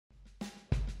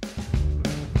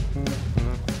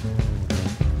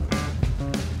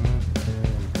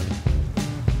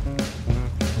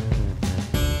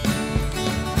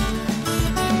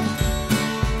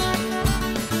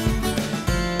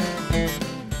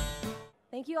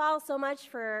thank you all so much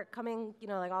for coming,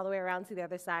 all the way around to the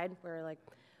other side. We're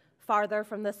farther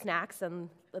from the snacks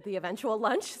and the eventual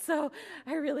lunch, so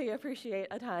I really appreciate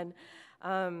a ton.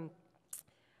 I'm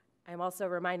also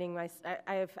reminding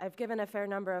I've given a fair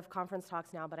number of conference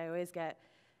talks now, but I always get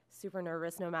super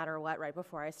nervous no matter what right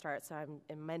before I start, so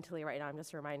I'm mentally right now, I'm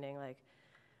just reminding,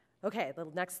 okay, the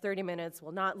next 30 minutes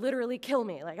will not literally kill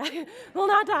me. I will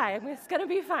not die. It's going to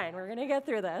be fine. We're going to get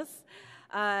through this.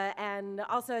 And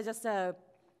also, just a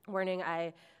warning,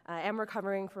 I am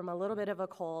recovering from a little bit of a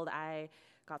cold. I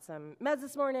got some meds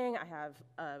this morning. I have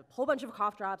a whole bunch of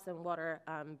cough drops and water,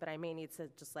 but I may need to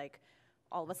just,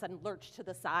 all of a sudden lurch to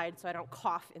the side so I don't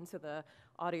cough into the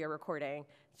audio recording.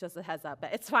 It's just a heads up.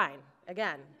 But it's fine.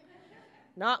 Again,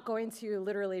 not going to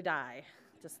literally die.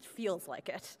 Just feels like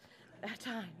it at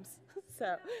times.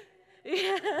 So,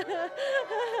 yeah.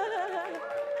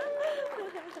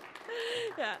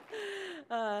 Yeah.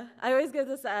 I always get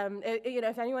this,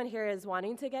 if anyone here is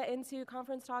wanting to get into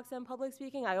conference talks and public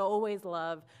speaking, I always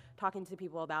love talking to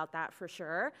people about that for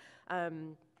sure.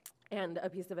 And a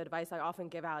piece of advice I often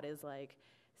give out is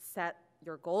set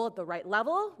your goal at the right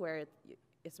level, where,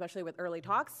 especially with early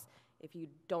talks, if you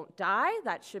don't die,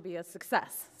 that should be a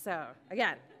success. So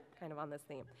again, kind of on this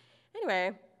theme.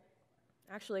 Anyway,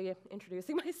 actually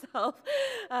introducing myself.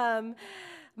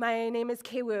 My name is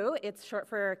Kay Wu. It's short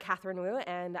for Katherine Wu,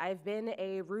 and I've been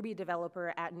a Ruby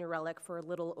developer at New Relic for a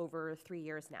little over 3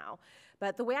 years now.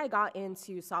 But the way I got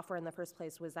into software in the first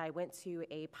place was I went to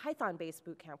a Python-based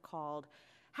bootcamp called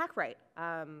Hackbright.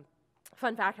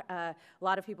 Fun fact, a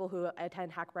lot of people who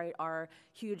attend Hackbright are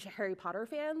huge Harry Potter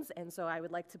fans, and so I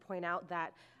would like to point out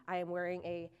that I am wearing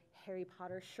a Harry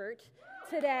Potter shirt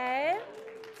today.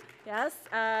 Yes,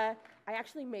 I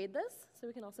actually made this, so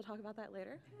we can also talk about that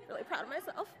later. Really proud of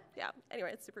myself. Yeah,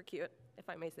 anyway, it's super cute, if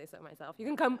I may say so myself. You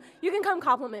can come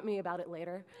compliment me about it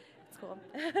later. It's cool.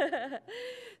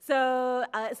 So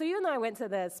even though I went to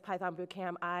this Python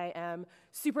bootcamp, I am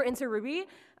super into Ruby.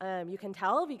 You can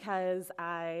tell because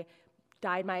I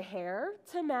dyed my hair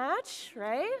to match,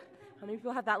 right? How many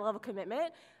people have that level of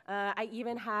commitment? I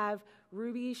even have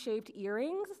Ruby-shaped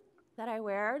earrings that I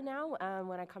wear now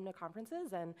when I come to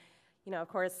conferences. And, of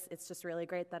course, it's just really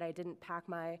great that I didn't pack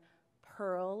my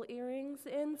pearl earrings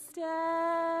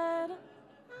instead.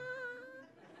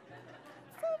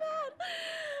 So bad.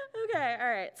 Okay, all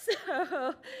right.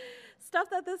 So stuff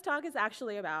that this talk is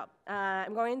actually about.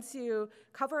 I'm going to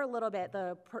cover a little bit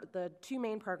the two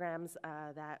main programs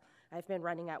that I've been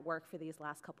running at work for these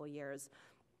last couple years.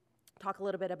 Talk a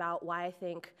little bit about why I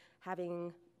think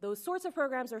having those sorts of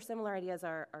programs or similar ideas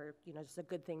are just a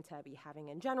good thing to be having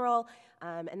in general.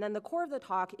 And then the core of the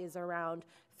talk is around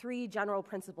 3 general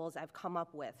principles I've come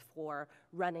up with for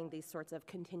running these sorts of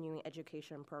continuing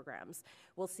education programs.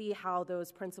 We'll see how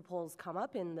those principles come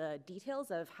up in the details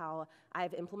of how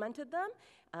I've implemented them.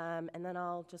 And then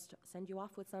I'll just send you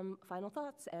off with some final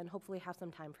thoughts and hopefully have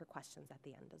some time for questions at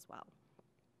the end as well.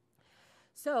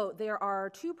 So there are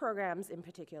 2 programs in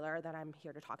particular that I'm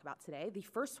here to talk about today. The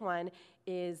first one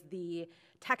is the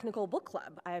Technical Book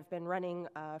Club. I've been running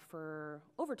for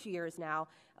over 2 years now,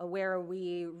 where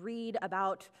we read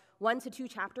about 1 to 2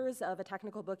 chapters of a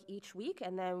technical book each week,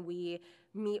 and then we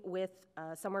meet with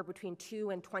somewhere between 2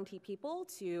 and 20 people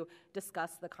to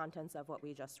discuss the contents of what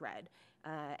we just read.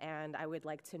 And I would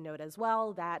like to note as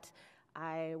well that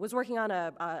I was working on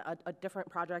a different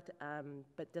project,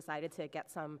 but decided to get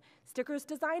some stickers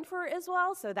designed for it as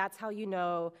well, so that's how you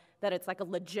know that it's a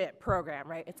legit program,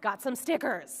 right? It's got some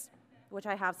stickers, which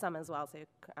I have some as well, so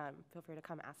feel free to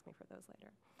come ask me for those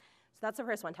later. So that's the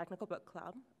first one, Technical Book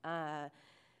Club.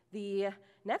 The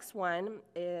next one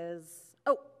is,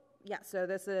 so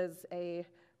this is a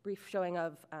brief showing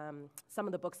of some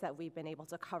of the books that we've been able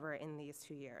to cover in these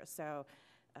 2 years. So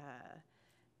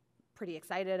pretty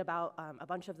excited about a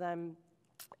bunch of them.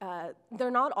 They're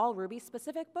not all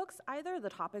Ruby-specific books either. The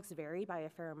topics vary by a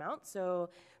fair amount. So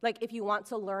if you want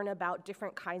to learn about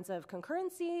different kinds of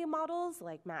concurrency models,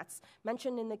 like Matt's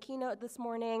mentioned in the keynote this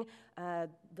morning,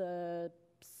 the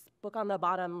book on the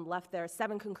bottom left there,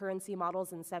 7 concurrency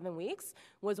models in 7 weeks,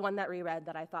 was one that we read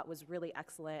that I thought was really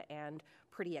excellent and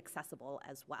pretty accessible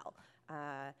as well.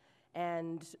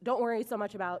 And don't worry so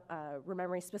much about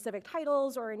remembering specific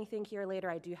titles or anything here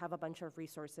later. I do have a bunch of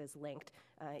resources linked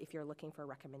if you're looking for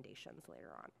recommendations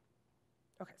later on.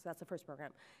 Okay, so that's the first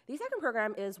program. The second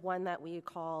program is one that we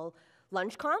call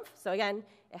RubyConf. So again,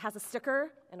 it has a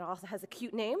sticker and it also has a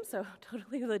cute name, so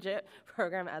totally legit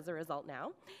program as a result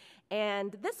now.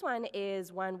 And this one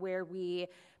is one where we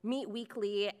meet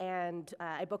weekly and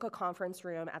I book a conference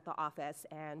room at the office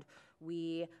and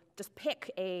we just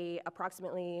pick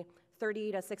approximately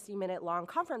 30 to 60-minute long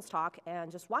conference talk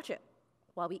and just watch it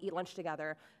while we eat lunch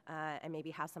together and maybe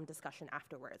have some discussion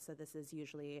afterwards. So this is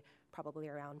usually probably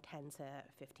around 10 to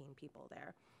 15 people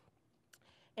there.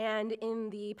 And in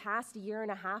the past year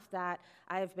and a half that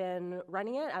I've been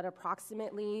running it at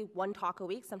approximately 1 talk a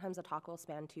week, sometimes a talk will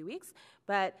span 2 weeks,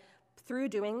 but through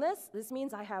doing this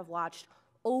means I have watched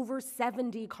over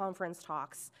 70 conference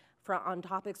talks on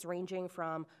topics ranging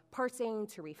from parsing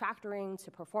to refactoring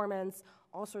to performance,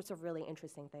 all sorts of really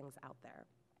interesting things out there.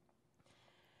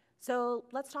 So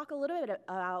let's talk a little bit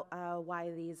about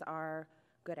why these are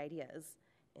good ideas,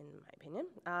 in my opinion.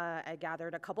 I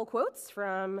gathered a couple quotes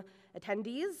from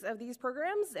attendees of these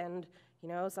programs, and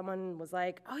someone was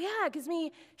like, oh yeah, it gives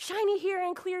me shiny hair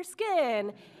and clear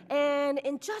skin, and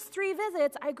in just 3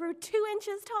 visits, I grew 2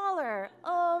 inches taller.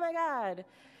 Oh my God.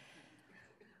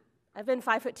 I've been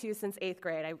 5'2" since 8th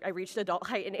grade. I reached adult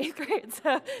height in 8th grade,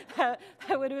 so that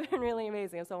would have been really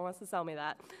amazing if someone wants to sell me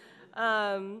that.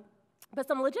 But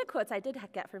some legit quotes I did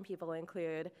get from people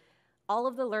include, all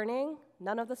of the learning,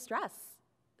 none of the stress.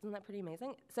 Isn't that pretty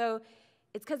amazing? So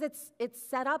it's because it's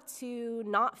set up to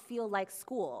not feel like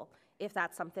school, if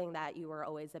that's something that you were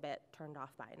always a bit turned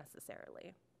off by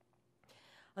necessarily.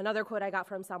 Another quote I got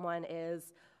from someone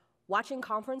is, watching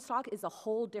conference talk is a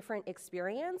whole different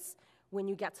experience when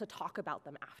you get to talk about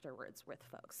them afterwards with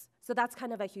folks. So that's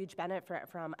kind of a huge benefit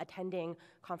from attending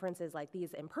conferences like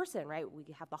these in person, right? We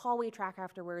have the hallway track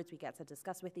afterwards, we get to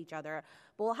discuss with each other,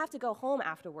 but we'll have to go home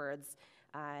afterwards,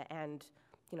 and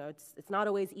it's not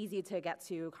always easy to get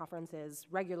to conferences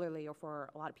regularly or for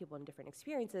a lot of people in different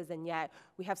experiences, and yet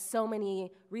we have so many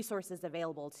resources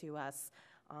available to us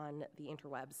on the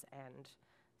interwebs, and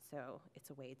so it's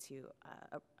a way to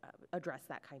address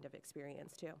that kind of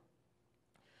experience too.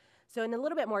 So in a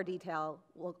little bit more detail,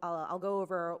 I'll go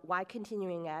over why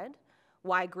continuing ed,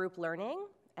 why group learning,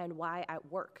 and why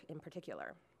at work in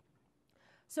particular.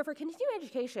 So for continuing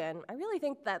education, I really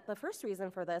think that the first reason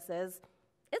for this is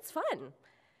it's fun.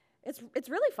 It's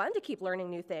really fun to keep learning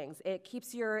new things. It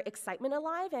keeps your excitement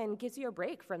alive and gives you a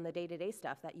break from the day-to-day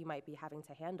stuff that you might be having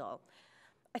to handle.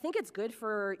 I think it's good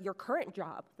for your current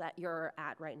job that you're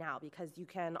at right now because you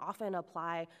can often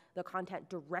apply the content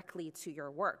directly to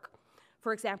your work.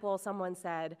 For example, someone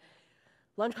said,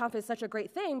 RubyConf is such a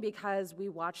great thing because we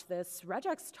watched this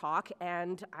regex talk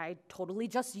and I totally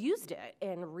just used it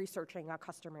in researching a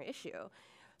customer issue.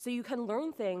 So you can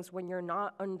learn things when you're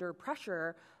not under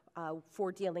pressure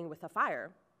for dealing with a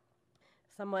fire.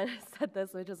 Someone said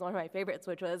this, which is one of my favorites,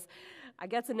 which was, I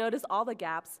get to notice all the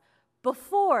gaps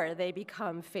before they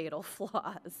become fatal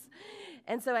flaws.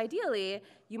 And so ideally,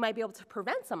 you might be able to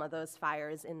prevent some of those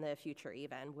fires in the future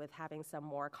even with having some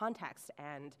more context.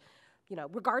 And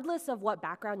regardless of what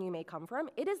background you may come from,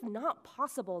 it is not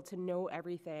possible to know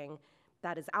everything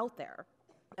that is out there.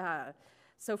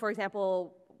 So for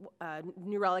example,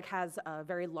 New Relic has a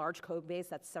very large code base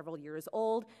that's several years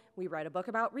old. We write a book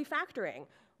about refactoring.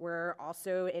 We're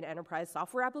also an enterprise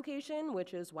software application,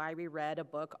 which is why we read a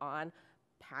book on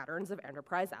patterns of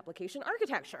enterprise application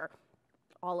architecture.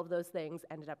 All of those things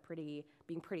ended up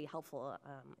being pretty helpful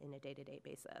in a day-to-day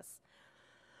basis.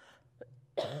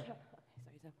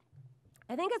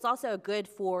 I think it's also good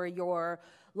for your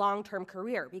long-term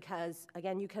career because,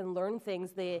 again, you can learn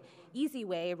things the easy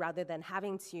way rather than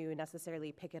having to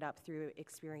necessarily pick it up through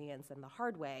experience and the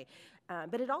hard way.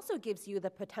 But it also gives you the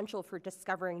potential for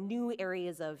discovering new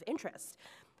areas of interest.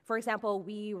 For example,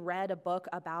 we read a book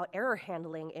about error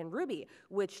handling in Ruby,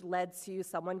 which led to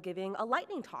someone giving a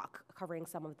lightning talk covering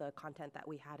some of the content that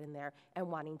we had in there and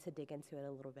wanting to dig into it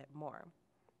a little bit more.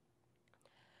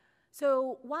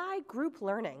 So why group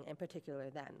learning in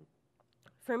particular then?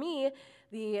 For me,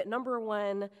 the number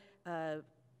one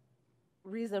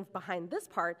reason behind this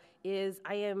part is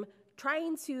I am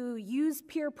trying to use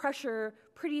peer pressure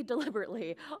pretty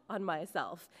deliberately on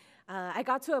myself. I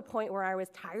got to a point where I was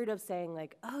tired of saying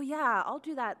like, oh yeah, I'll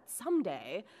do that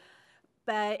someday.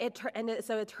 But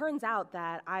so it turns out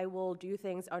that I will do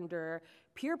things under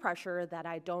peer pressure that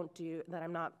that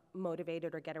I'm not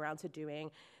motivated or get around to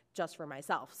doing just for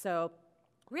myself. So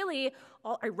really,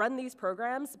 I run these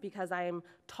programs because I'm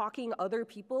talking other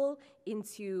people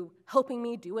into helping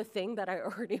me do a thing that I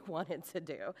already wanted to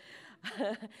do.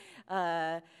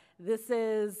 I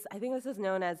think this is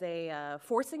known as a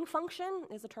forcing function,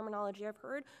 is a terminology I've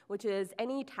heard, which is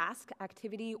any task,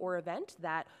 activity, or event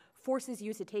that forces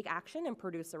you to take action and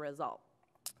produce a result.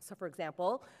 So for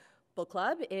example, book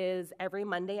club is every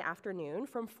Monday afternoon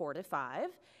from 4 to 5,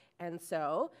 and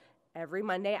so every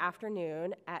Monday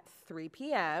afternoon at 3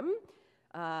 p.m.,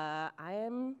 I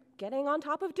am getting on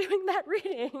top of doing that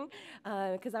reading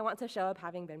because I want to show up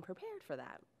having been prepared for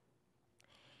that.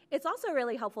 It's also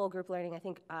really helpful group learning, I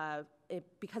think,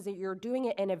 because you're doing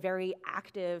it in a very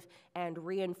active and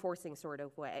reinforcing sort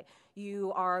of way.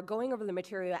 You are going over the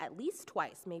material at least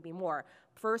twice, maybe more.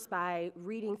 First by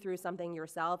reading through something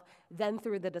yourself, then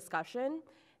through the discussion,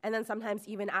 and then sometimes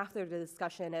even after the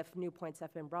discussion, if new points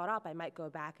have been brought up, I might go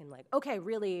back and okay,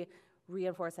 really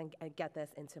reinforce and get this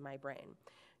into my brain.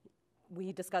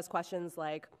 We discuss questions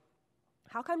like,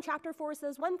 how come chapter 4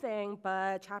 says one thing,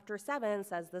 but chapter 7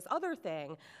 says this other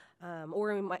thing?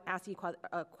 Or we might ask you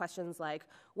questions like,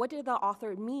 what did the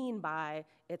author mean by,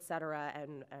 et cetera,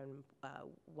 and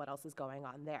what else is going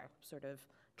on there? Sort of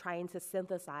trying to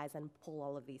synthesize and pull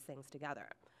all of these things together.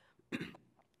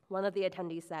 One of the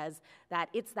attendees says that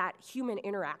it's that human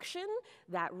interaction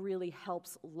that really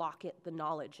helps lock the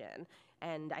knowledge in.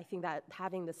 And I think that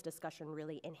having this discussion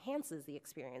really enhances the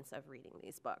experience of reading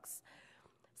these books.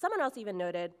 Someone else even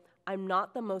noted, I'm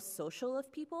not the most social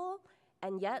of people,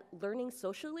 and yet learning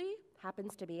socially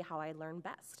happens to be how I learn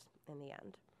best in the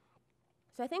end.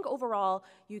 So I think overall,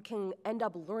 you can end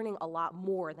up learning a lot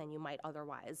more than you might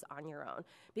otherwise on your own,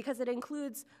 because it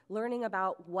includes learning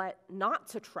about what not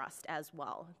to trust as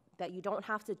well, that you don't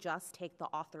have to just take the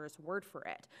author's word for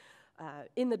it.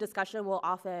 In the discussion, we'll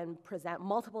often present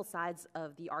multiple sides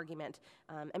of the argument,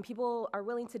 and people are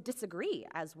willing to disagree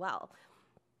as well.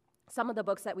 Some of the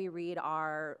books that we read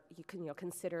are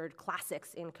considered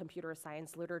classics in computer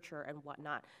science literature and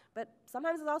whatnot, but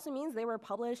sometimes it also means they were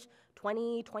published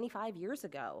 20, 25 years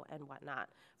ago and whatnot.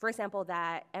 For example,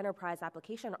 that enterprise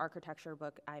application architecture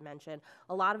book I mentioned,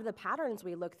 a lot of the patterns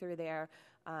we look through there,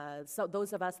 so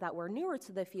those of us that were newer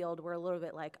to the field were a little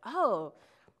bit like, oh,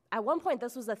 at one point,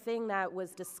 this was a thing that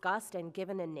was discussed and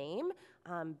given a name,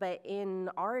 but in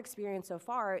our experience so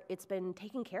far, it's been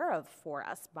taken care of for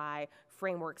us by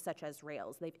frameworks such as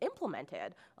Rails. They've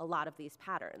implemented a lot of these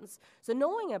patterns. So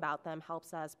knowing about them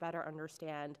helps us better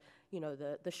understand,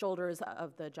 the shoulders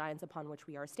of the giants upon which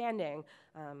we are standing.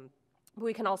 But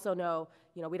we can also know,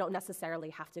 we don't necessarily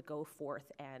have to go forth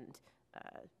and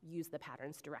use the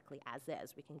patterns directly as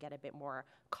is. We can get a bit more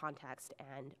context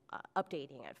and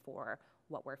updating it for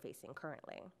what we're facing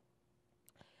currently.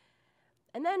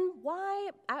 And then why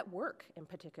at work in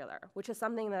particular, which is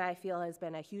something that I feel has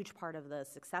been a huge part of the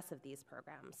success of these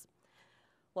programs.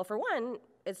 Well, for one,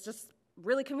 it's just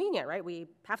really convenient, right? We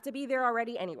have to be there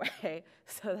already anyway,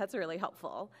 so that's really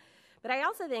helpful. But I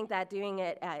also think that doing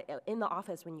it in the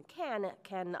office when you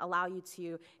can allow you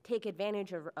to take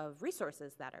advantage of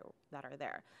resources that are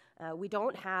there. We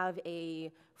don't have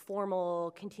a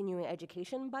formal continuing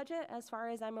education budget as far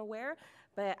as I'm aware,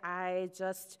 but I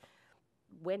just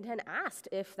went and asked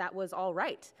if that was all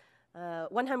right.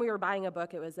 One time we were buying a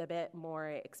book, it was a bit more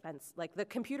expensive. Like the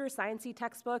computer science-y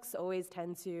textbooks always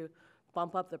tend to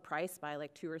bump up the price by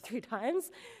like 2 or 3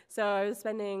 times. So I was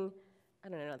spending, I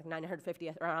don't know, like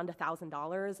 $950, around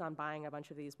 $1,000 on buying a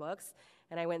bunch of these books.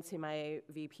 And I went to my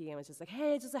VP and was just like,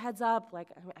 hey, just a heads up, like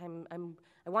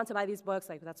I want to buy these books,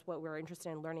 like that's what we're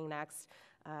interested in learning next.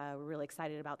 We're really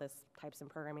excited about this types and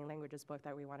programming languages book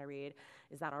that we want to read.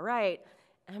 Is that all right?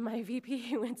 And my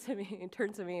VP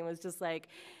turned to me and was just like,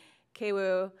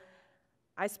 Keiwoo,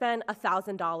 I spent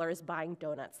 $1,000 buying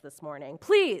donuts this morning.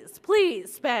 Please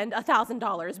spend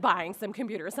 $1,000 buying some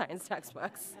computer science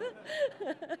textbooks.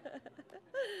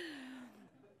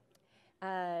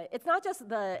 It's not just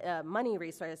the money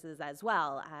resources as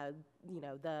well.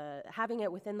 Having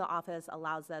it within the office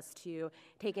allows us to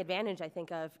take advantage, I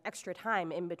think, of extra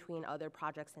time in between other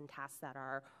projects and tasks that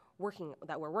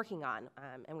we're working on.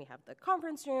 And we have the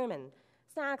conference room and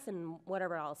snacks and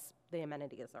whatever else, the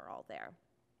amenities are all there.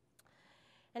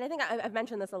 And I think I've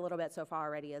mentioned this a little bit so far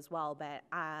already as well, but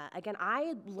again,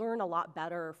 I learn a lot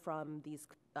better from these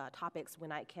topics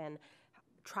when I can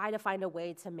try to find a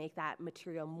way to make that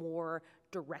material more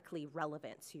directly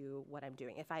relevant to what I'm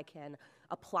doing. If I can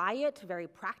apply it very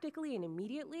practically and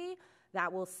immediately,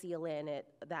 that will seal in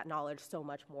that knowledge so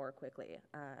much more quickly.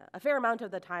 A fair amount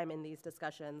of the time in these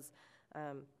discussions,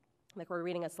 like we're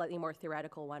reading a slightly more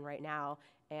theoretical one right now,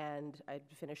 and I'd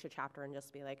finish a chapter and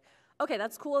just be like, okay,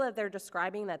 that's cool that they're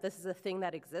describing that this is a thing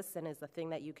that exists and is a thing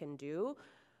that you can do,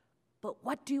 but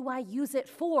what do I use it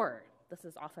for? This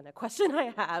is often a question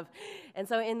I have. And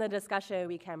so in the discussion,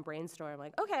 we can brainstorm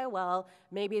like, okay, well,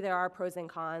 maybe there are pros and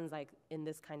cons, like in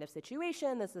this kind of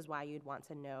situation, this is why you'd want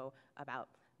to know about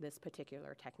this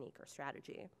particular technique or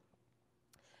strategy.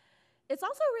 It's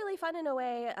also really fun in a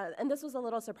way, and this was a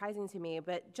little surprising to me,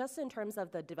 but just in terms of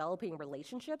the developing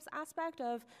relationships aspect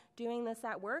of doing this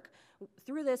at work,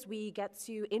 through this we get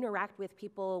to interact with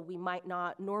people we might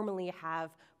not normally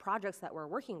have projects that we're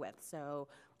working with. So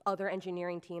other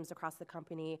engineering teams across the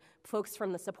company. Folks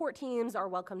from the support teams are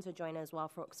welcome to join as well,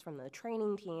 folks from the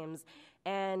training teams.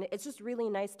 And it's just really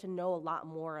nice to know a lot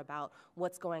more about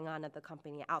what's going on at the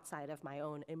company outside of my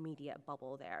own immediate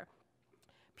bubble there.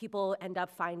 People end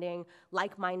up finding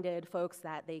like-minded folks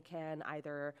that they can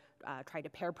either try to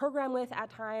pair program with at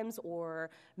times or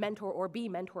mentor or be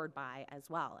mentored by as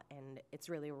well. And it's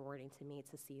really rewarding to me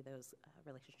to see those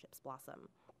relationships blossom.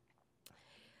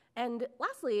 And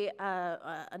lastly,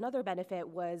 another benefit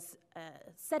was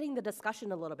setting the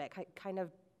discussion a little bit, kind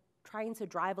of trying to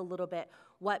drive a little bit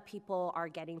what people are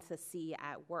getting to see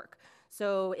at work.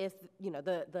 So if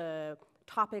the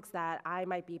topics that I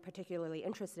might be particularly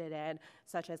interested in,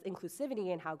 such as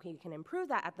inclusivity and how we can improve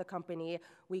that at the company,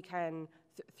 we can,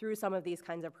 through some of these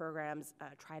kinds of programs,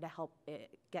 try to help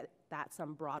get that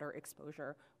some broader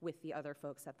exposure with the other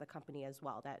folks at the company as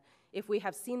well. That if we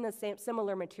have seen the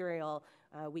similar material,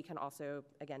 we can also,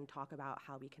 again, talk about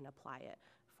how we can apply it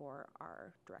for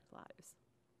our direct lives.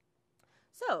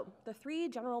 So the 3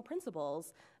 general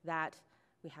principles that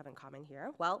we have in common here.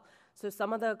 Well, so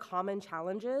some of the common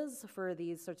challenges for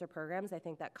these sorts of programs I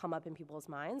think that come up in people's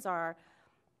minds are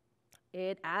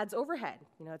it adds overhead.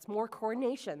 It's more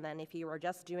coordination than if you were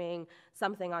just doing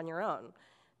something on your own.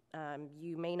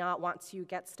 You may not want to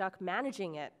get stuck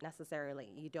managing it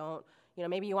necessarily. You don't,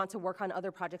 maybe you want to work on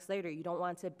other projects later. You don't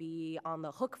want to be on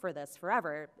the hook for this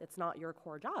forever. It's not your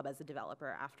core job as a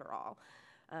developer after all.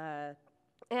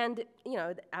 And,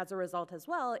 as a result as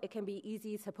well, it can be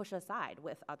easy to push aside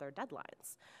with other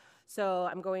deadlines. So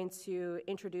I'm going to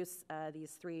introduce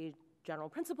these 3 general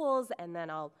principles, and then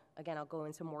I'll go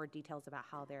into more details about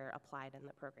how they're applied in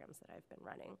the programs that I've been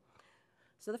running.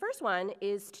 So the first one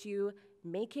is to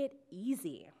make it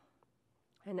easy.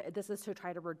 And this is to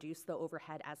try to reduce the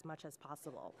overhead as much as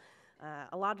possible.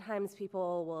 A lot of times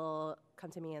people will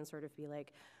come to me and sort of be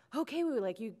like, okay,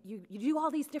 you do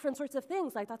all these different sorts of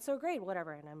things, like that's so great,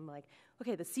 whatever. And I'm like,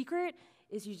 okay, the secret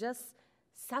is you just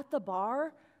set the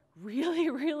bar really,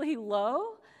 really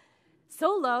low,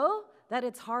 so low that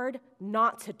it's hard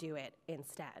not to do it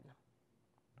instead.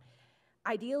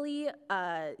 Ideally,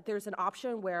 there's an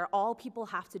option where all people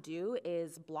have to do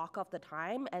is block off the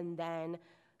time and then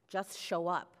just show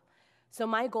up. So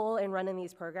my goal in running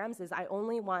these programs is I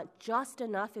only want just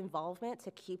enough involvement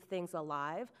to keep things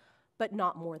alive, but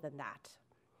not more than that.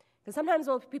 Because sometimes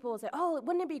people will say, oh,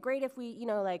 wouldn't it be great if we,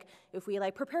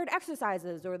 prepared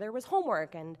exercises or there was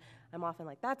homework? And I'm often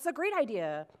like, that's a great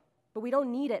idea, but we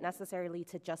don't need it necessarily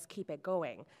to just keep it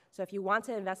going. So if you want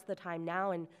to invest the time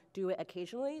now and do it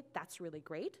occasionally, that's really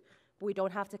great, but we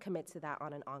don't have to commit to that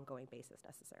on an ongoing basis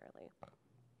necessarily.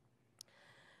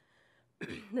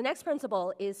 The next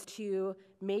principle is to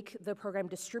make the program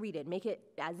distributed, make it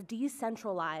as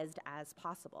decentralized as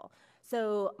possible.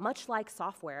 So much like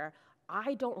software,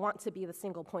 I don't want to be the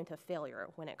single point of failure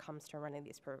when it comes to running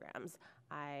these programs.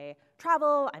 I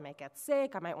travel, I might get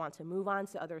sick, I might want to move on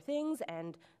to other things,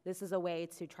 and this is a way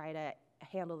to try to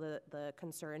handle the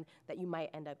concern that you might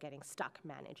end up getting stuck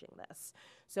managing this.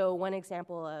 So one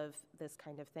example of this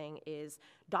kind of thing is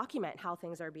document how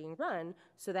things are being run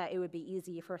so that it would be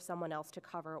easy for someone else to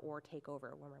cover or take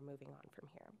over when we're moving on from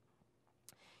here.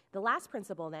 The last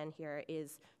principle then here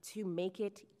is to make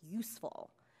it useful,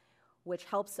 which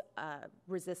helps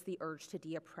resist the urge to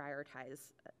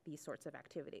deprioritize these sorts of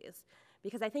activities.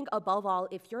 Because I think above all,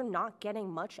 if you're not getting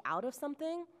much out of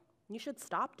something, you should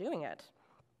stop doing it.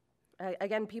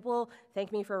 Again, people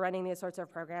thank me for running these sorts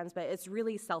of programs, but it's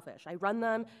really selfish. I run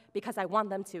them because I want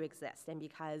them to exist and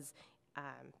because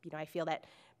I feel that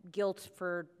guilt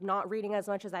for not reading as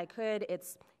much as I could.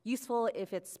 It's useful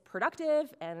if it's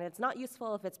productive, and it's not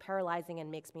useful if it's paralyzing and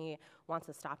makes me want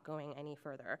to stop going any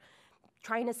further.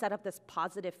 Trying to set up this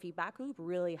positive feedback loop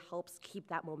really helps keep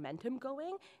that momentum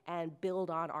going and build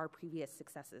on our previous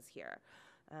successes here.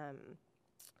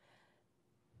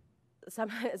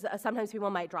 Sometimes people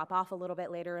might drop off a little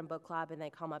bit later in book club and they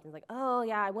come up and like, oh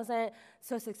yeah, I wasn't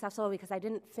so successful because I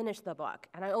didn't finish the book.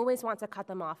 And I always want to cut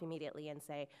them off immediately and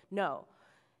say, no,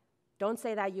 don't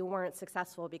say that you weren't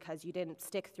successful because you didn't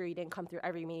stick through, you didn't come through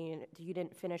every meeting, you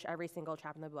didn't finish every single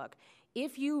chapter in the book.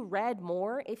 If you read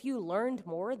more, if you learned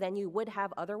more than you would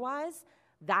have otherwise,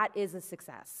 that is a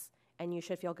success. And you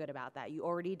should feel good about that. You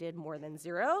already did more than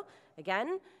 0.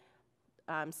 Again,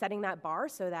 setting that bar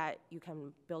so that you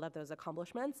can build up those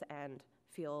accomplishments and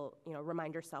feel,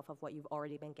 remind yourself of what you've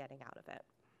already been getting out of it.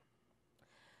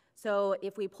 So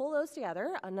if we pull those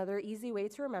together, another easy way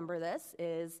to remember this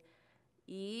is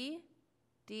E,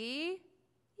 D,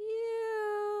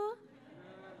 U.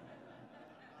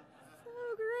 So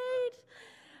great.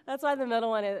 That's why the middle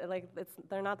one,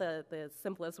 they're not the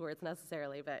simplest words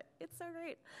necessarily, but it's so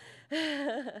great.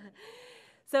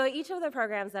 So each of the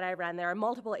programs that I run, there are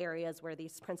multiple areas where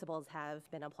these principles have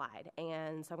been applied.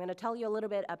 And so I'm going to tell you a little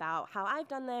bit about how I've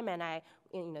done them, and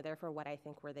therefore what I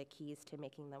think were the keys to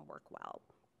making them work well.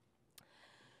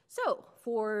 So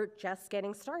for just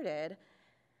getting started,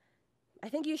 I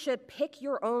think you should pick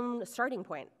your own starting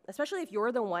point, especially if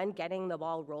you're the one getting the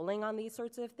ball rolling on these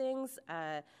sorts of things.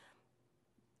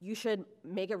 You should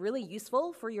make it really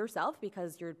useful for yourself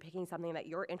because you're picking something that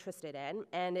you're interested in,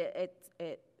 and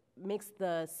it makes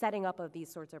the setting up of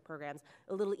these sorts of programs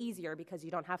a little easier because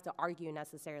you don't have to argue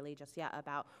necessarily just yet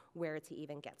about where to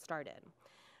even get started.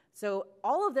 So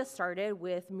all of this started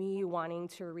with me wanting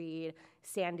to read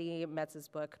Sandy Metz's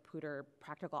book, Pooter,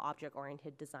 Practical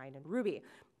Object-Oriented Design in Ruby.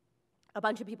 A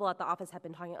bunch of people at the office have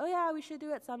been talking, oh yeah, we should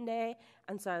do it someday.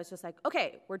 And so I was just like,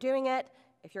 okay, we're doing it.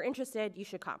 If you're interested, you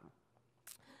should come.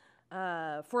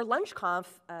 For RubyConf,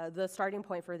 the starting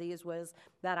point for these was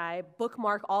that I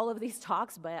bookmark all of these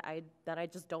talks, but that I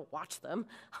just don't watch them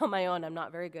on my own. I'm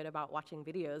not very good about watching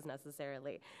videos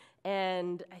necessarily.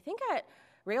 And I think at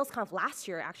RailsConf last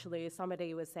year, actually,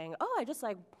 somebody was saying, oh, I just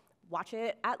watch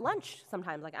it at lunch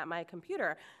sometimes, at my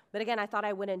computer. But again, I thought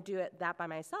I wouldn't do that by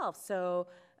myself. So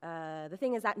the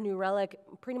thing is, at New Relic,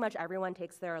 pretty much everyone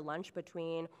takes their lunch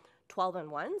between 12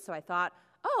 and 1. So I thought,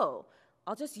 oh,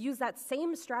 I'll just use that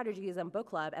same strategy as in book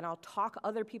club, and I'll talk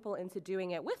other people into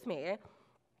doing it with me.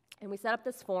 And we set up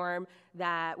this form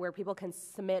where people can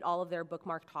submit all of their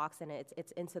bookmark talks, and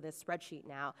it's into this spreadsheet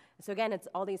now. So again, it's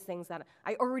all these things that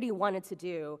I already wanted to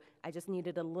do. I just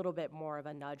needed a little bit more of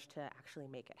a nudge to actually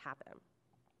make it happen.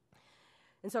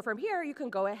 And so from here, you can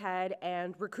go ahead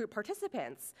and recruit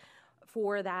participants.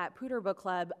 For that Pooter book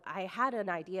club, I had an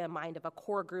idea in mind of a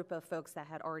core group of folks that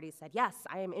had already said, yes,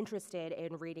 I am interested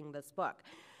in reading this book.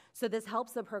 So this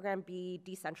helps the program be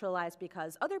decentralized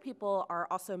because other people are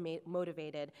also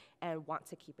motivated and want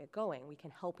to keep it going. We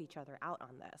can help each other out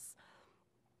on this.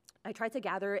 I tried to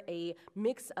gather a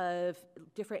mix of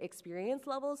different experience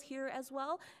levels here as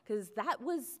well, because that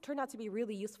turned out to be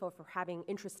really useful for having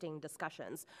interesting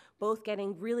discussions, both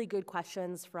getting really good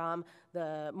questions from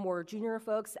the more junior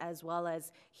folks, as well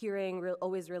as hearing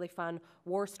always really fun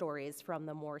war stories from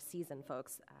the more seasoned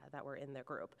folks that were in the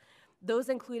group. Those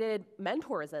included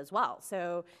mentors as well.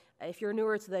 So if you're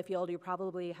newer to the field, you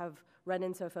probably have run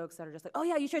into folks that are just like, oh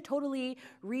yeah, you should totally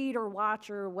read or watch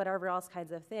or whatever else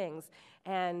kinds of things.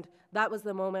 And that was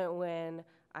the moment when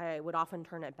I would often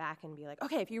turn it back and be like,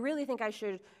 okay, if you really think I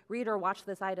should read or watch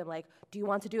this item, do you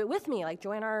want to do it with me?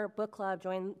 Join our book club,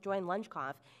 join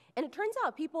RubyConf. And it turns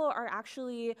out people are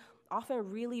actually often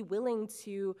really willing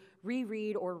to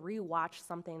reread or rewatch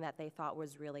something that they thought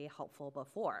was really helpful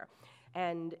before.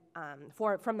 And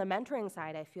from the mentoring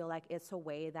side, I feel like it's a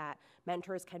way that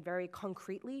mentors can very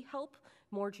concretely help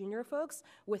more junior folks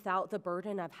without the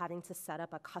burden of having to set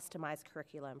up a customized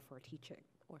curriculum for teaching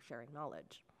or sharing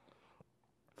knowledge.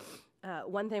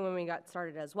 One thing when we got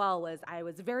started as well was I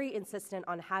was very insistent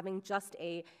on having just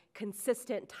a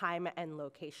consistent time and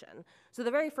location. So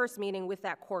the very first meeting with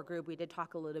that core group, we did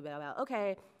talk a little bit about,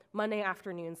 okay, Monday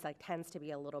afternoons tends to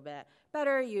be a little bit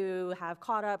better. You have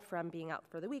caught up from being out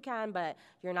for the weekend, but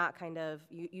you're not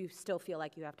you still feel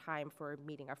like you have time for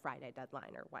meeting a Friday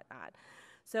deadline or whatnot.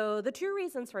 So the two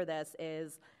reasons for this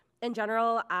is, in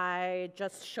general, I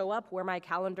just show up where my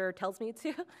calendar tells me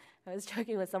to. I was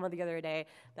joking with someone the other day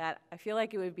that I feel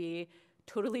like it would be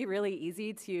totally really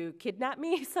easy to kidnap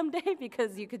me someday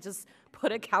because you could just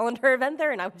put a calendar event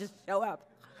there and I would just show up.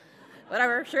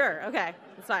 Whatever, sure, okay,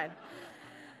 it's fine.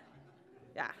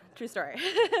 Yeah, true story.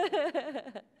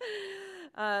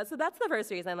 So that's the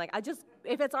first reason.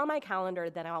 If it's on my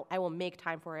calendar, then I will make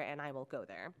time for it and I will go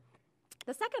there.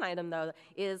 The second item, though,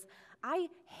 is I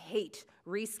hate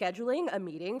rescheduling a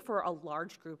meeting for a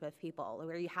large group of people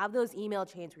where you have those email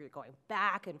chains where you're going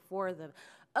back and forth of,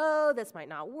 oh, this might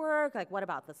not work. What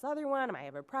about this other one? I might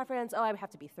have a preference. Oh, I have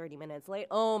to be 30 minutes late.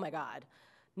 Oh, my God.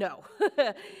 No.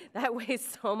 That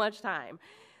wastes so much time.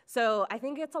 So I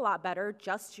think it's a lot better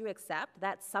just to accept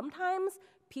that sometimes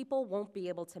people won't be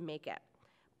able to make it.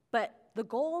 But the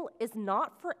goal is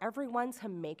not for everyone to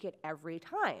make it every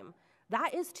time.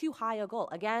 That is too high a goal.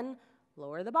 Again,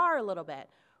 lower the bar a little bit.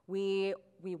 We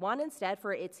want instead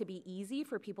for it to be easy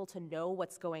for people to know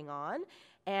what's going on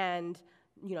and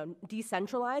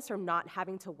decentralized from not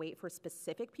having to wait for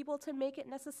specific people to make it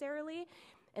necessarily.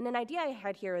 And an idea I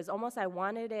had here is almost I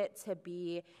wanted it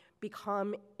to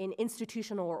become an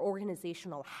institutional or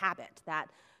organizational habit that,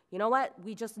 you know what,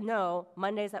 we just know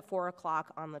Mondays at 4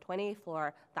 o'clock on the 28th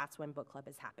floor, that's when book club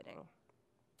is happening.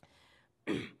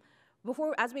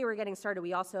 As we were getting started,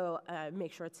 we also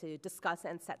make sure to discuss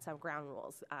and set some ground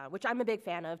rules, which I'm a big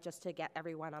fan of, just to get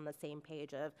everyone on the same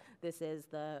page of this is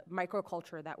the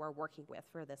microculture that we're working with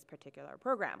for this particular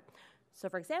program. So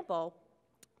for example,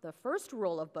 the first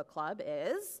rule of book club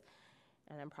is,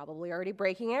 and I'm probably already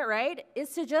breaking it, right, is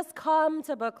to just come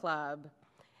to book club.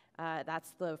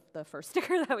 That's the first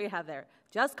sticker that we have there.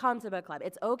 Just come to book club.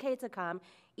 It's okay to come,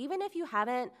 even if you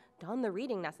haven't done the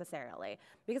reading necessarily,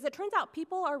 because it turns out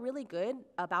people are really good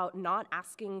about not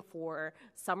asking for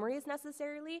summaries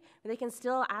necessarily. They can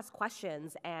still ask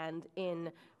questions, and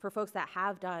for folks that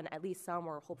have done at least some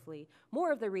or hopefully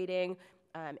more of the reading,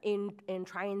 in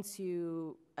trying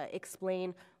to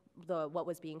explain what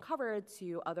was being covered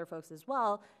to other folks as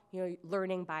well,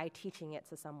 learning by teaching it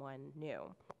to someone new.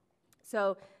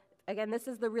 So again, this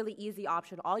is the really easy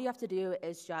option. All you have to do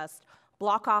is just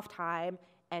block off time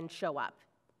and show up.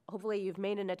 Hopefully you've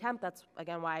made an attempt. That's,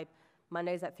 again, why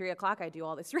Mondays at 3 o'clock I do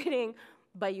all this reading,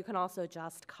 but you can also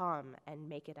just come and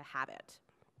make it a habit.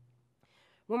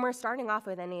 When we're starting off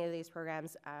with any of these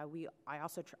programs, I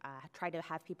also try to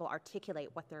have people articulate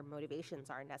what their motivations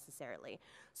are necessarily.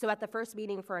 So at the first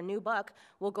meeting for a new book,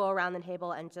 we'll go around the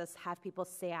table and just have people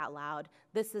say out loud,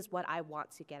 this is what I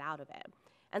want to get out of it.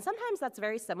 And sometimes that's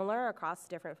very similar across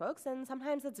different folks, and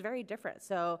sometimes it's very different.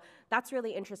 So that's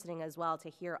really interesting as well, to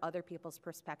hear other people's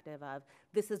perspective of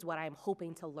this is what I'm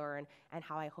hoping to learn and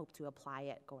how I hope to apply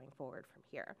it going forward from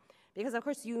here. Because of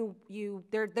course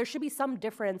there should be some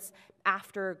difference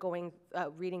after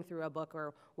reading through a book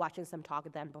or watching some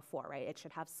talk than before, right? It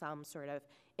should have some sort of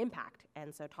impact.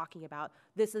 And so talking about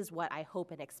this is what I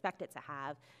hope and expect it to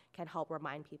have can help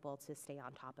remind people to stay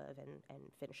on top of and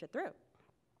finish it through.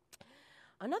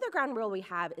 Another ground rule we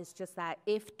have is just that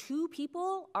if 2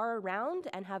 people are around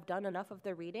and have done enough of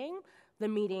the reading, the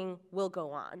meeting will go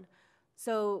on.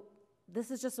 So this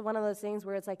is just one of those things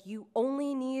where it's like you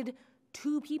only need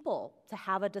 2 people to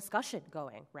have a discussion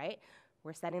going, right?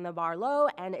 We're setting the bar low,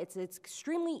 and it's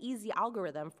extremely easy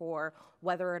algorithm for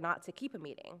whether or not to keep a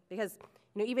meeting. Because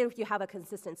even if you have a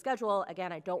consistent schedule,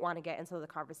 again, I don't want to get into the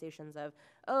conversations of,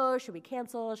 oh, should we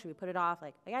cancel? Should we put it off?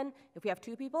 Like, again, if we have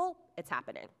 2 people, it's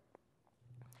happening.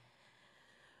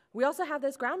 We also have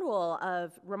this ground rule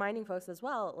of reminding folks as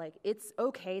well, like it's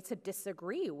okay to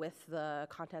disagree with the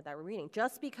content that we're reading.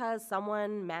 Just because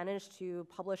someone managed to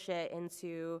publish it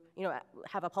into,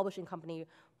 have a publishing company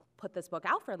put this book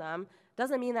out for them,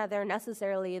 doesn't mean that they're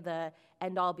necessarily the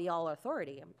end-all be-all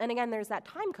authority. And again, there's that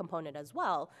time component as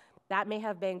well. That may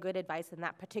have been good advice in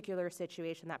that particular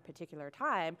situation, that particular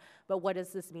time, but what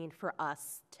does this mean for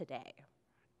us today?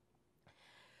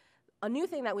 A new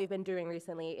thing that we've been doing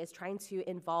recently is trying to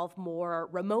involve more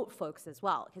remote folks as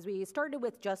well, because we started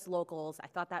with just locals. I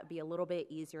thought that would be a little bit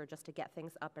easier just to get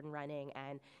things up and running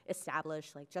and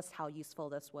establish just how useful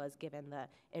this was given the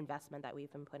investment that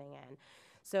we've been putting in.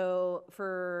 So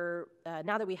for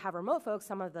now that we have remote folks,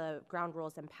 some of the ground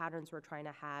rules and patterns we're trying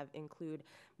to have include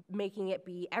making it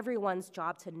be everyone's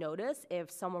job to notice if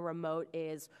someone remote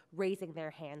is raising their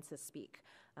hand to speak.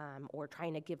 Or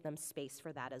trying to give them space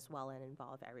for that as well and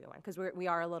involve everyone. Because we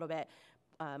are a little bit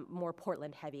more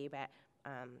Portland heavy, but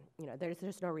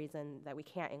there's no reason that we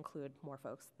can't include more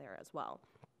folks there as well.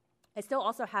 I still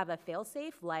also have a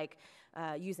fail-safe, like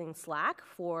using Slack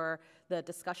for the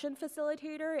discussion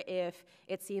facilitator if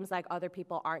it seems like other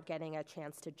people aren't getting a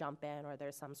chance to jump in or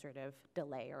there's some sort of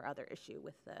delay or other issue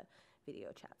with the video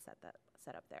chat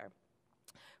set up there.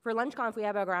 For RubyConf, we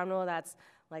have a ground rule that's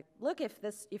like, look,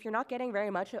 if you're not getting very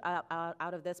much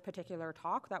out of this particular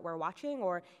talk that we're watching,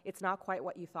 or it's not quite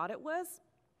what you thought it was,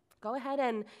 go ahead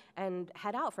and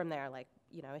head out from there. Like,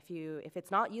 if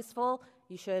it's not useful,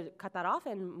 you should cut that off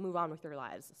and move on with your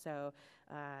lives. So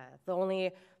the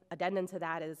only addendum to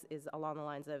that is along the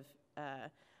lines of,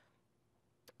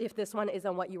 if this one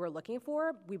isn't what you were looking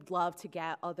for, we'd love to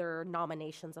get other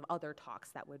nominations of other talks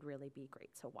that would really be great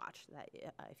to watch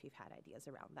if you've had ideas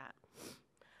around that.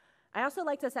 I also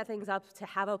like to set things up to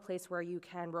have a place where you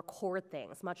can record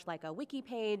things, much like a wiki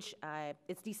page.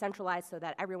 It's decentralized so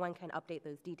that everyone can update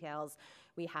those details.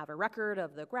 We have a record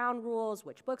of the ground rules,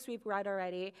 which books we've read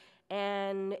already,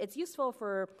 and it's useful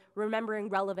for remembering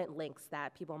relevant links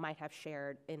that people might have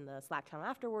shared in the Slack channel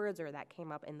afterwards or that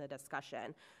came up in the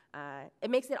discussion. It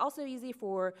makes it also easy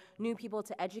for new people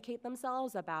to educate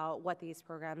themselves about what these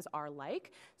programs are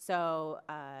like. So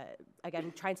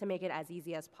again, trying to make it as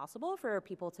easy as possible for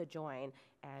people to join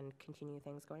and continue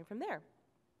things going from there.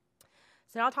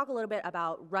 So now I'll talk a little bit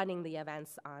about running the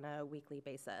events on a weekly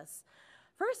basis.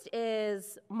 First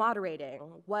is moderating.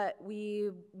 What we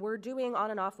were doing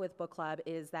on and off with book club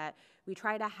is that we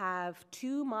try to have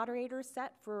 2 moderators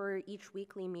set for each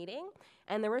weekly meeting,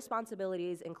 and the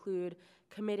responsibilities include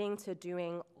committing to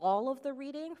doing all of the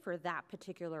reading for that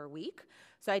particular week.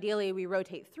 So ideally, we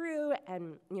rotate through,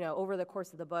 and over the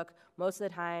course of the book, most of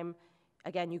the time,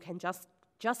 again, you can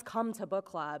just come to book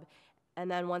club. And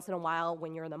then once in a while,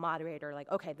 when you're the moderator, like,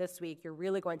 okay, this week you're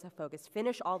really going to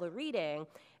finish all the reading,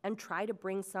 and try to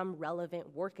bring some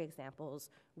relevant work examples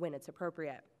when it's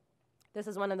appropriate. This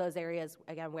is one of those areas,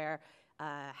 again, where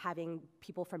having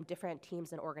people from different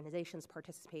teams and organizations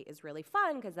participate is really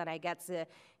fun, because then I get to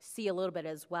see a little bit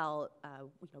as well,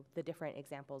 the different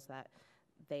examples that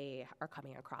they are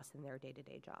coming across in their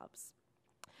day-to-day jobs.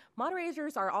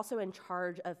 Moderators are also in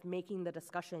charge of making the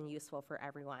discussion useful for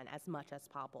everyone as much as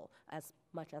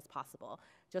possible,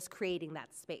 just creating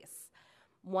that space.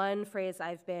 One phrase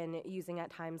I've been using at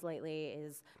times lately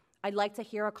is, I'd like to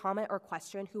hear a comment or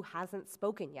question who hasn't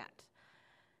spoken yet.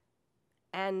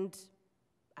 And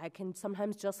I can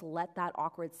sometimes just let that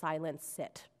awkward silence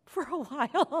sit for a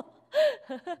while.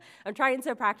 I'm trying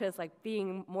to practice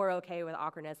being more okay with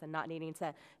awkwardness and not needing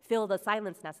to fill the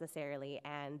silence necessarily,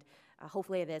 and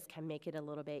hopefully this can make it a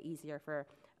little bit easier for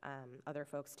other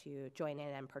folks to join in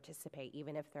and participate,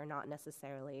 even if they're not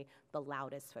necessarily the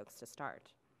loudest folks to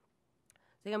start.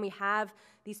 So again, we have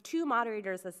these 2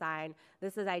 moderators assigned.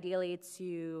 This is ideally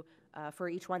for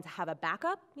each one to have a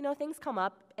backup. Things come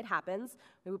up, it happens,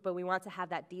 but we want to have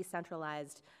that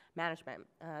decentralized management.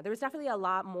 There was definitely a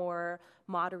lot more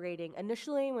moderating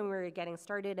initially when we were getting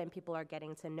started and people are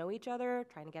getting to know each other,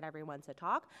 trying to get everyone to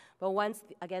talk. But once,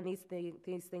 again, these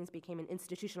things became an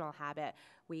institutional habit,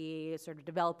 we sort of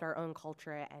developed our own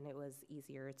culture, and it was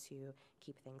easier to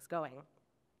keep things going.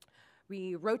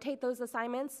 We rotate those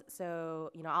assignments,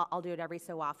 so I'll do it every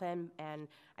so often, and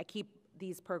I keep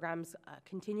these programs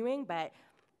continuing, but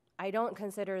I don't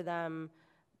consider them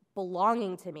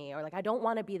belonging to me, or I don't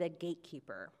want to be the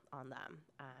gatekeeper on them.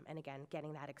 And again,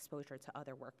 getting that exposure to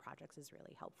other work projects is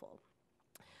really helpful.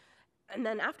 And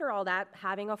then after all that,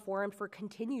 having a forum for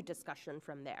continued discussion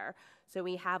from there. So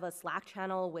we have a Slack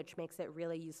channel, which makes it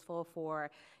really useful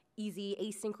for easy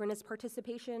asynchronous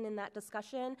participation in that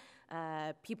discussion.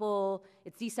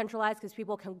 It's decentralized because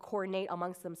people can coordinate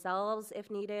amongst themselves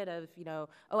if needed of,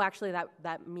 oh, actually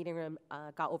that meeting room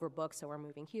got overbooked, so we're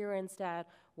moving here instead,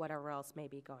 whatever else may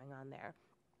be going on there.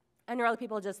 And there are other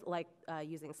people just like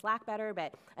using Slack better,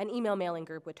 but an email mailing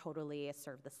group would totally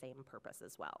serve the same purpose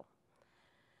as well.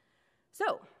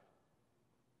 So,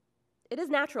 it is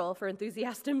natural for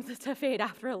enthusiasm to fade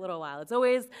after a little while. It's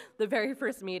always the very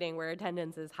first meeting where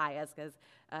attendance is highest, because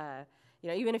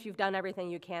even if you've done everything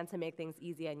you can to make things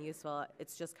easy and useful,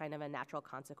 it's just kind of a natural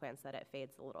consequence that it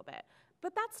fades a little bit.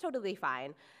 But that's totally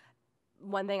fine.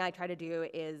 One thing I try to do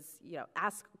is,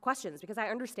 ask questions, because I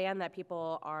understand that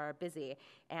people are busy,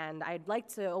 and I'd like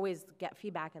to always get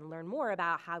feedback and learn more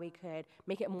about how we could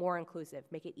make it more inclusive,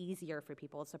 make it easier for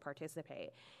people to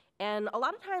participate. And a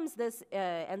lot of times this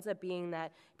ends up being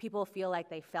that people feel like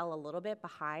they fell a little bit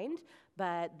behind,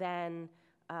 but then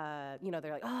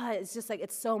they're like, oh, it's just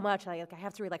it's so much. I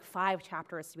have to read 5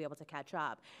 chapters to be able to catch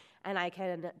up. And I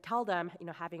can tell them,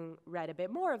 having read a bit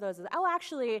more of those, is, oh,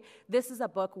 actually, this is a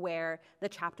book where the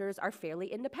chapters are fairly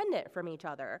independent from each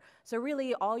other. So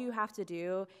really, all you have to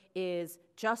do is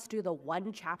just do the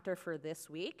 1 chapter for this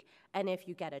week. And if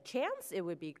you get a chance, it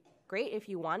would be great if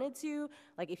you wanted to.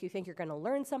 If you think you're going to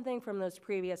learn something from those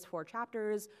previous 4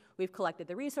 chapters, we've collected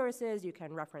the resources. You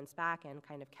can reference back and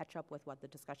kind of catch up with what the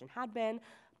discussion had been.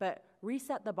 But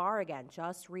reset the bar again.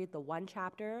 Just read the 1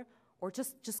 chapter. Or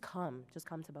just come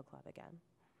to book club again.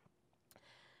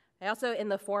 I also, in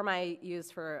the form I use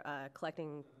for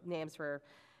collecting names for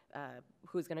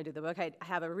who's going to do the book, I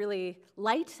have a really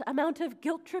light amount of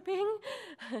guilt tripping.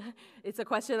 It's a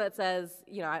question that says,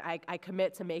 I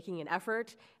commit to making an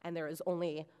effort, and there is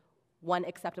only one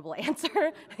acceptable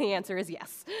answer. The answer is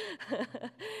yes.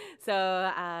 So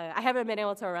I haven't been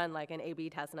able to run an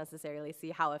A/B test necessarily, see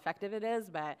how effective it is,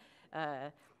 but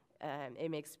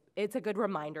it's a good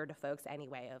reminder to folks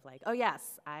anyway of oh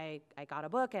yes, I got a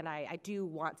book, and I do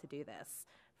want to do this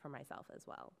for myself as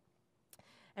well.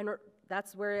 And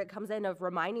that's where it comes in of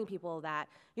reminding people that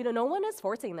no one is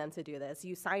forcing them to do this.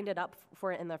 You signed it up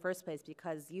for it in the first place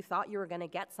because you thought you were going to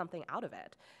get something out of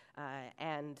it,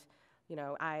 and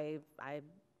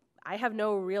I have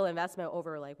no real investment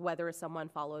over whether someone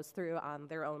follows through on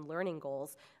their own learning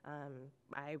goals.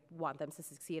 I want them to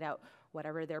succeed at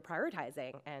whatever they're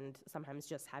prioritizing, and sometimes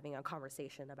just having a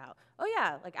conversation about, oh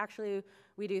yeah, actually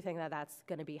we do think that that's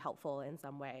going to be helpful in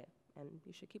some way, and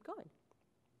you should keep going.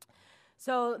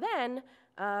 So then,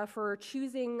 for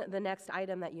choosing the next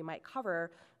item that you might cover,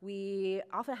 we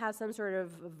often have some sort of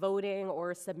voting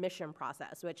or submission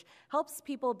process, which helps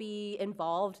people be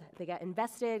involved. They get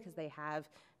invested because they have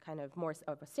kind of more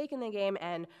of a stake in the game,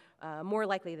 and more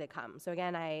likely they come. So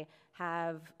again, I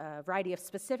have a variety of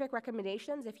specific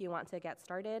recommendations if you want to get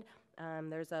started.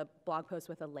 There's a blog post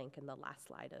with a link in the last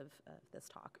slide of this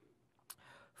talk.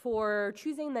 For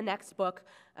choosing the next book,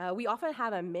 we often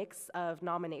have a mix of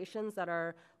nominations that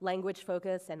are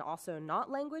language-focused and also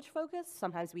not language-focused.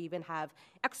 Sometimes we even have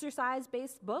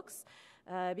exercise-based books,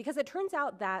 because it turns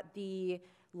out that the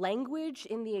language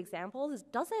in the examples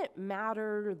doesn't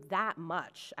matter that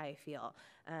much, I feel.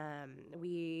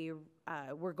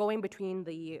 We're going between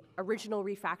the original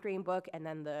refactoring book and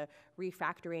then the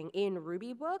refactoring in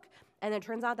Ruby book, and it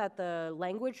turns out that the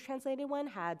language translated one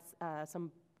had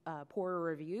some poorer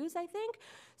reviews, I think.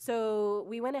 So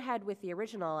we went ahead with the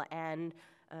original, and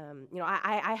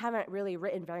I haven't really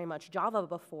written very much Java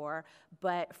before,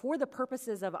 but for the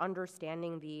purposes of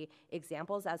understanding the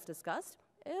examples as discussed,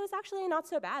 it was actually not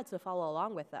so bad to follow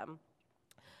along with them.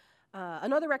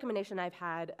 Another recommendation I've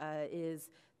had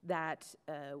is that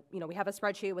we have a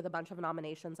spreadsheet with a bunch of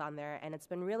nominations on there, and it's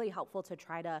been really helpful to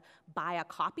try to buy a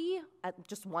copy,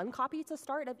 just one copy to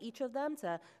start of each of them,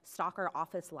 to stock our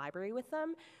Office library with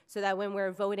them, so that when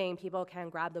we're voting, people can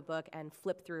grab the book and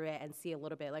flip through it and see a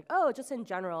little bit like, oh, just in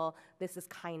general, this is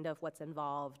kind of what's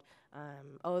involved.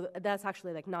 Oh, that's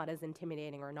actually like not as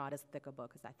intimidating or not as thick a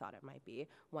book as I thought it might be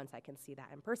once I can see that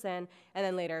in person. And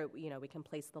then later, we can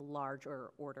place the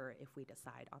larger order if we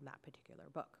decide on that particular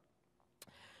book.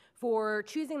 For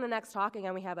choosing the next talk,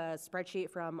 again, we have a spreadsheet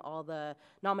from all the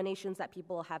nominations that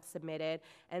people have submitted.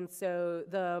 And so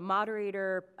the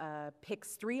moderator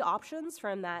picks 3 options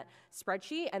from that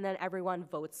spreadsheet, and then everyone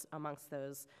votes amongst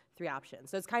those 3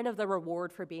 options. So it's kind of the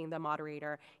reward for being the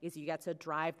moderator, is you get to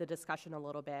drive the discussion a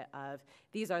little bit of,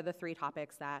 these are the 3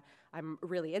 topics that I'm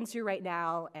really into right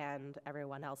now, and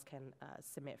everyone else can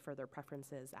submit further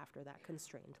preferences after that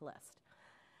constrained list.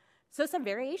 So some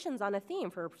variations on a theme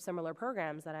for similar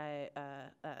programs that I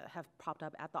have popped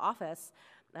up at the office.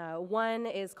 One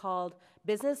is called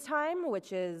Business Time,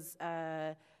 which is,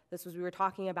 we were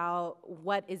talking about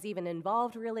what is even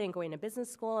involved really in going to business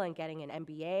school and getting an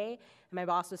MBA. And my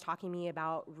boss was talking to me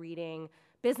about reading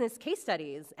business case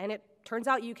studies, and it turns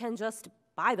out you can just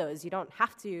buy those. You don't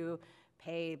have to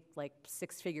pay like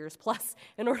 6 figures plus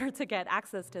in order to get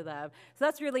access to them. So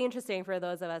that's really interesting for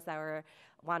those of us that were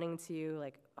wanting to,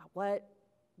 like,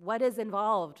 what is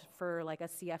involved for like a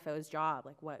CFO's job?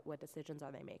 Like what decisions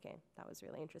are they making? That was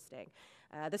really interesting.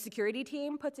 The security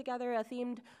team put together a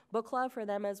themed book club for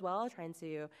them as well, trying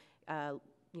to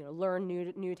learn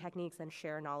new techniques and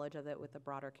share knowledge of it with the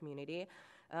broader community.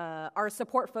 Our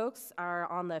support folks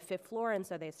are on the 5th floor, and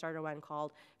so they started one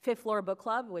called 5th Floor Book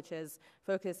Club, which is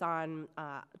focused on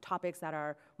topics that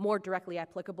are more directly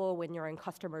applicable when you're in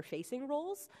customer-facing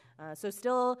roles. So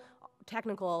still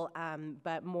technical,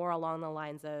 but more along the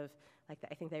lines of, like,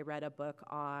 I think they read a book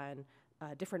on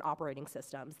different operating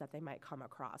systems that they might come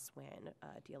across when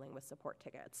dealing with support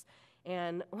tickets.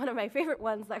 And one of my favorite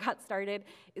ones that got started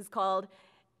is called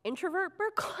Introvert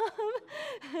Book Club.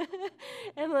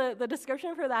 And the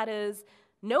description for that is,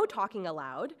 no talking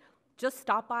aloud, just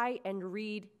stop by and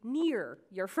read near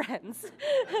your friends.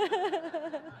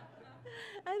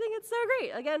 I think it's so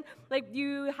great. Again, like,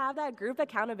 you have that group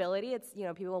accountability. It's,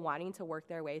 people wanting to work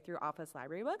their way through Office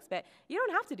library books, but you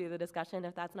don't have to do the discussion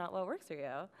if that's not what works for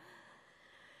you.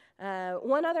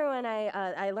 One other one,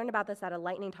 I learned about this at a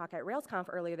lightning talk at RailsConf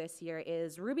earlier this year,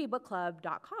 is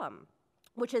RubyBookClub.com,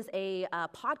 which is a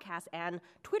podcast and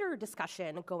Twitter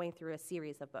discussion going through a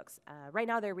series of books. Right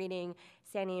now they're reading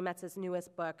Sandy Metz's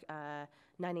newest book,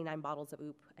 99 Bottles of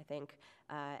Oop, I think.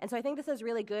 And so I think this is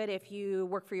really good if you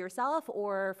work for yourself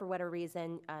or for whatever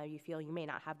reason you feel you may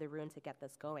not have the room to get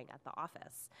this going at the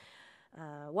office.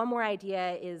 One more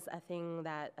idea is a thing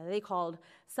that they called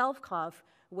Self-Conf,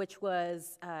 which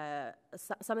was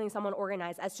something someone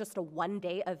organized as just a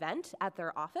one-day event at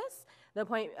their office.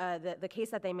 The case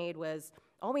that they made was,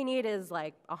 all we need is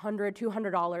like $100,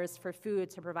 $200 for food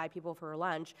to provide people for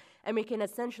lunch, and we can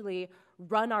essentially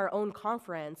run our own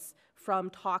conference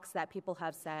from talks that people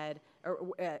have said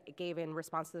or gave in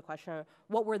response to the question,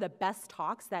 what were the best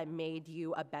talks that made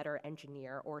you a better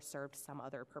engineer or served some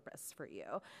other purpose for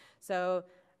you? So,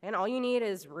 and all you need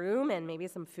is room and maybe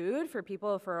some food for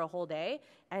people for a whole day,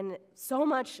 and so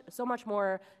much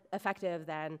more effective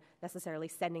than necessarily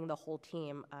sending the whole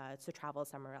team to travel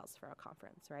somewhere else for a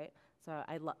conference, right? So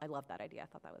I love that idea. I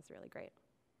thought that was really great.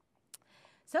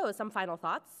 So some final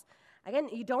thoughts. Again,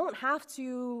 you don't have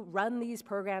to run these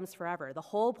programs forever. The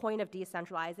whole point of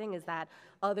decentralizing is that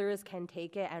others can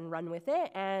take it and run with it.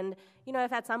 And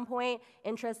if at some point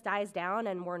interest dies down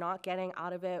and we're not getting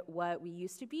out of it what we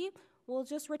used to be, we'll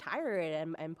just retire it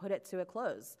and put it to a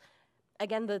close.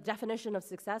 Again, the definition of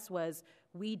success was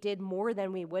we did more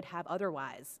than we would have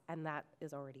otherwise, and that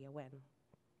is already a win.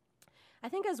 I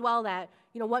think as well that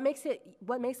what makes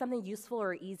something useful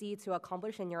or easy to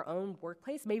accomplish in your own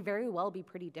workplace may very well be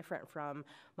pretty different from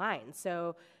mine.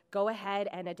 So go ahead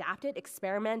and adapt it,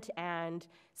 experiment, and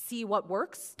see what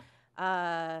works.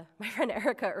 My friend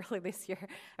Erica, early this year,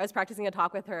 I was practicing a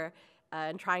talk with her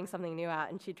and trying something new out,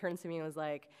 and she turns to me and was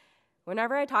like,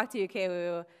 "Whenever I talk to you,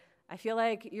 Keiwoo, I feel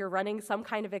like you're running some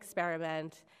kind of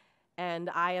experiment,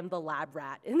 and I am the lab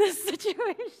rat in this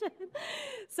situation."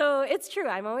 So it's true.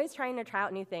 I'm always trying to try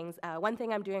out new things. One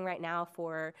thing I'm doing right now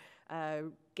for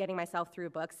getting myself through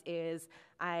books is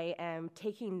I am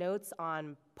taking notes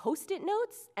on Post-it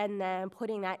notes and then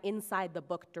putting that inside the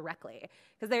book directly.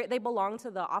 Because they belong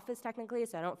to the office technically,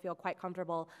 so I don't feel quite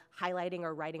comfortable highlighting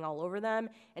or writing all over them.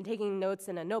 And taking notes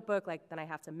in a notebook, then I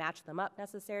have to match them up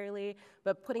necessarily.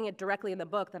 But putting it directly in the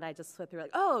book, then I just flip through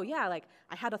oh yeah,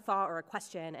 I had a thought or a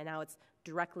question, and now it's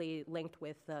directly linked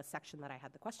with the section that I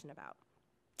had the question about.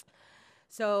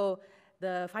 So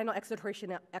the final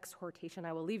exhortation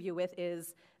I will leave you with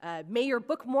is, may your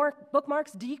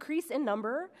bookmarks decrease in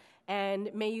number,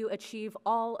 and may you achieve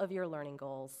all of your learning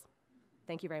goals.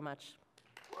 Thank you very much.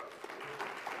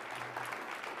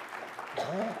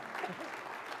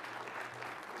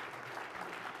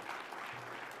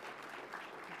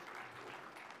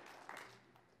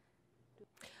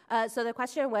 So the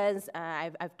question was,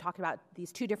 I've talked about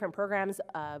these two different programs,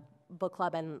 Book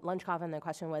Club and RubyConf, and the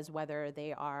question was whether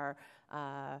they are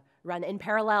run in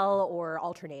parallel or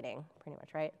alternating, pretty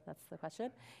much, right? That's the question.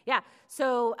 Yeah,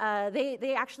 so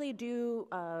they actually do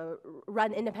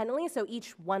run independently, so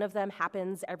each one of them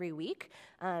happens every week.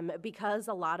 Because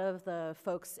a lot of the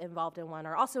folks involved in one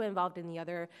are also involved in the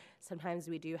other, sometimes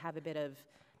we do have a bit of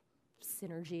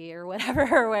synergy or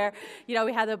whatever, where,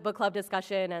 we had a book club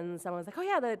discussion and someone was like, oh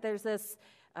yeah, there's this,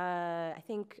 I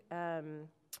think,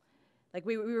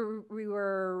 we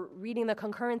were reading the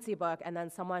concurrency book, and then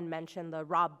someone mentioned the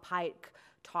Rob Pike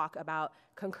talk about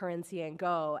concurrency and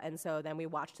Go, and so then we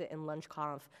watched it in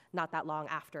RubyConf not that long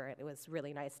after. It was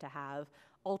really nice to have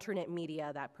alternate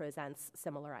media that presents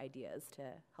similar ideas to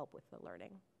help with the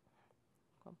learning.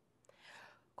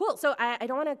 Cool, so I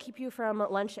don't want to keep you from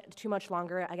lunch too much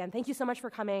longer. Again, thank you so much for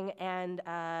coming, and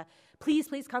please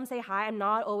come say hi. I'm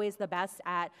not always the best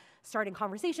at starting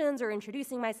conversations or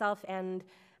introducing myself, and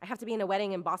I have to be in a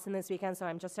wedding in Boston this weekend, so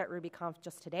I'm just at RubyConf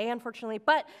just today, unfortunately.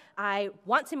 But I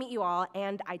want to meet you all,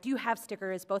 and I do have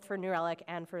stickers both for New Relic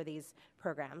and for these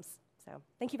programs. So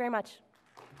thank you very much.